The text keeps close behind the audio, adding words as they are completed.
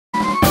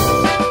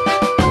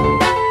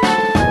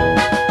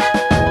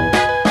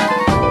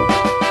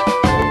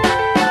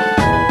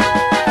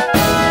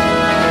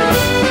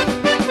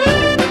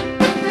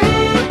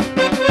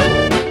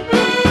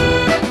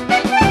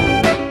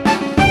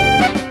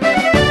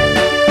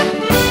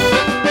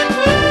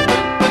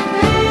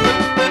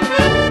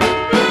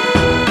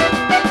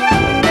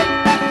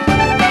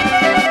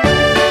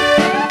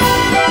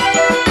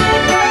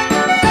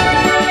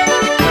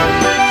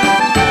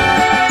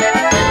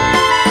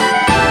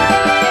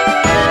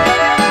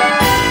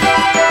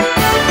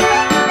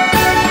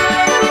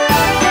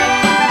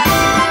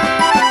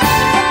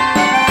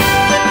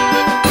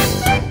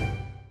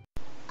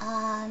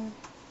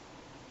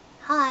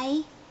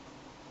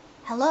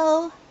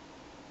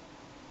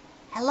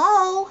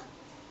Hello?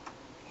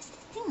 Is this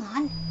thing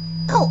on?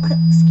 Oh,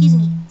 excuse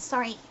me.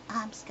 Sorry.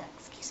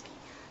 Excuse me.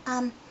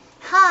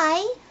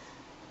 Hi.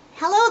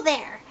 Hello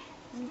there.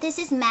 This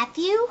is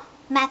Matthew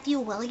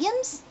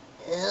Williams.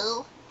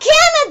 Ew.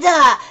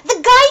 Canada! The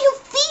guy who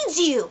feeds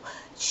you!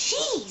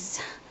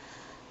 Jeez.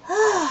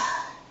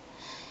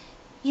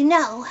 You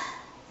know,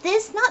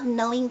 this not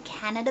knowing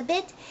Canada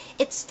bit,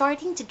 it's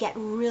starting to get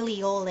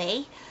really old,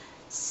 eh?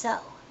 So,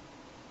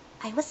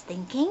 I was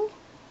thinking,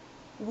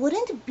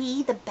 wouldn't it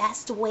be the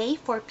best way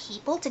for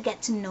people to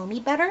get to know me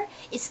better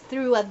is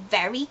through a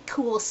very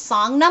cool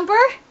song number?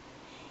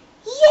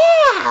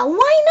 Yeah,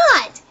 why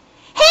not?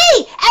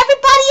 Hey,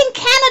 everybody in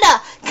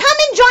Canada, come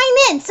and join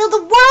in so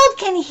the world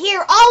can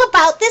hear all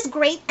about this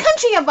great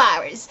country of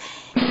ours.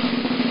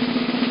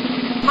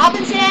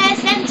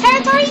 Provinces and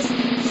territories,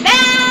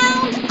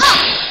 sound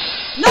up!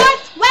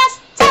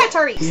 Northwest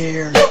Territories,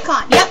 Here.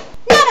 Yukon, yep,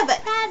 Nunavut,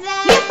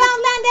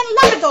 Newfoundland and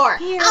Labrador,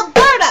 Here.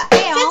 Alberta,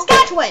 Here.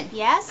 Saskatchewan,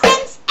 Yes.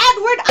 Prince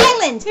Edward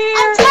Island, Here.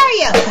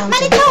 Ontario,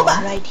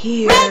 Manitoba, Right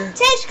here.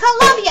 British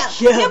Columbia,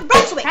 Yeah. New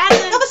Brunswick,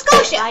 Present. Nova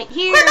Scotia, Right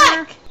here.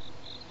 Quebec.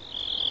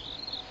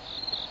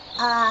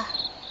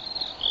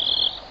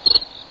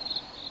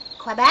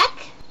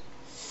 Quebec?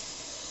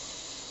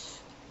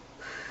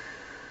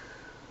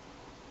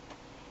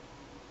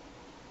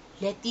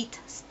 Let it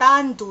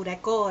stand to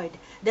record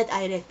that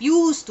I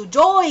refuse to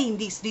join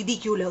this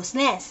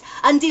ridiculousness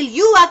until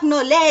you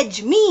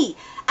acknowledge me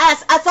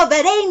as a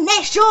sovereign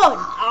nation.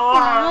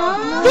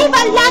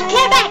 Viva la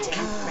Quebec!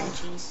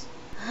 Frenchies.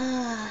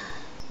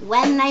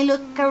 When I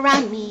look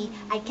around me,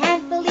 I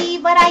can't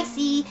believe what I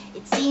see.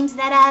 It seems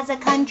that as a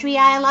country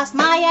I lost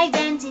my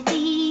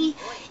identity.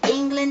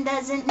 England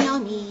doesn't know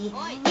me,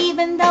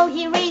 even though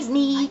he raised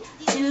me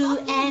to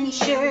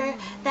ensure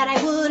that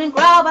I wouldn't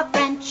grow up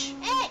French.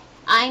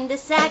 I'm the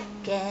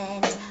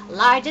second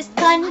largest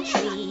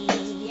country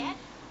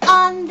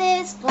on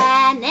this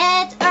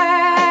planet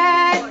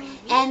Earth.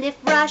 And if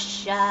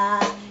Russia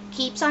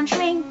keeps on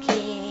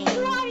shrinking,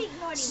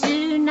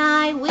 soon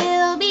I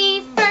will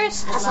be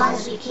first, as long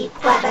as we keep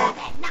Quebec.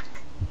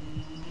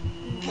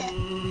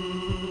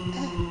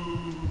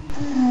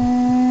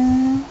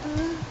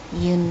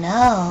 You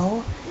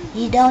know,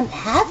 you don't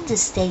have to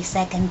stay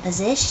second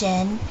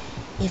position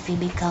if you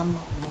become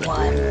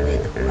one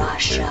with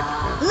Russia.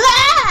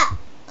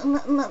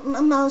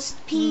 Most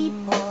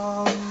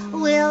people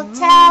will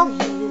tell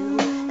you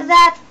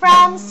that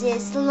France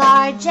is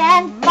large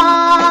and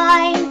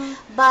fine,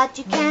 but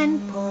you can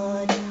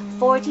put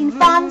 14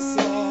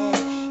 Frances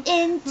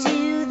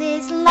into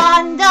this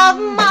land of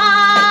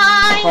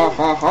mine.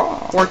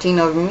 14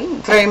 of me.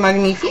 Très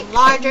magnifique. I'm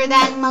larger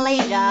than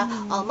Malaysia,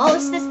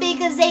 almost as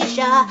big as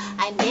Asia.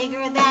 I'm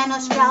bigger than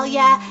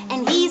Australia,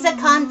 and he's a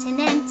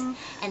continent.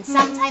 And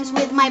sometimes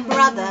with my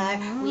brother,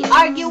 we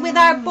argue with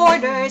our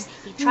borders.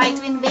 He tried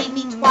to invade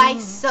me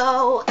twice,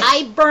 so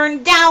I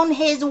burned down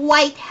his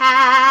White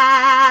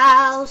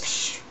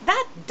House.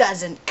 That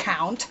doesn't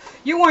count.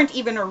 You weren't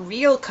even a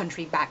real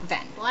country back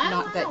then.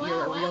 Not that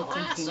you're a real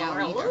country now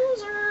either.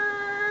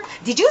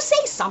 Did you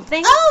say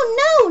something? Oh,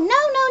 no.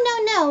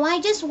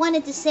 I just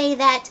wanted to say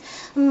that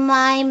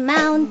my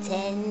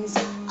mountains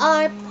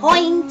are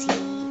pointy.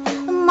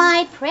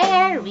 My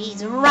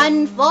prairies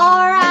run for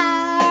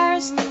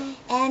hours.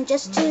 And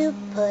just to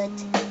put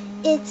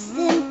it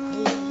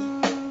simply,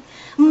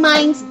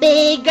 mine's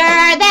bigger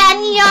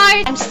than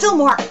yours. I'm still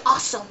more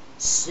awesome.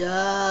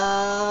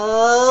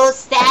 So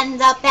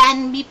stand up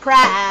and be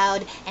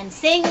proud and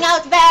sing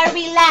out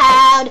very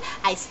loud.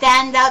 I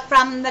stand out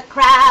from the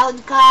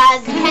crowd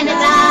 'cause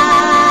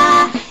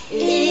Canada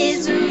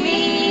is really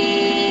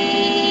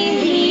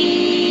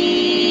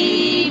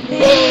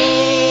big.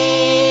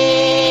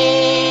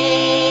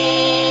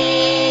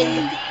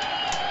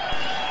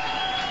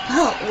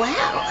 Oh,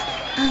 wow.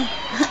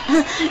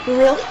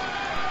 Really?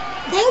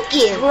 Thank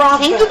you. Bravo.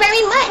 Thank you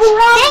very much.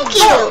 Bravo. Thank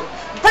you.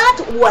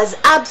 That was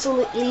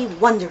absolutely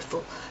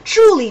wonderful.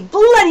 Truly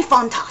bloody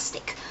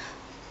fantastic.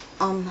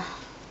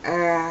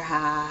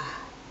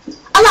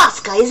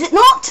 Alaska, is it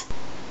not?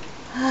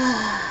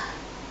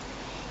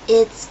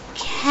 It's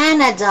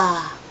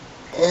Canada.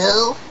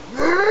 Ew.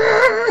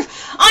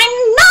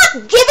 I'm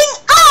not giving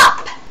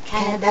up!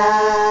 Canada.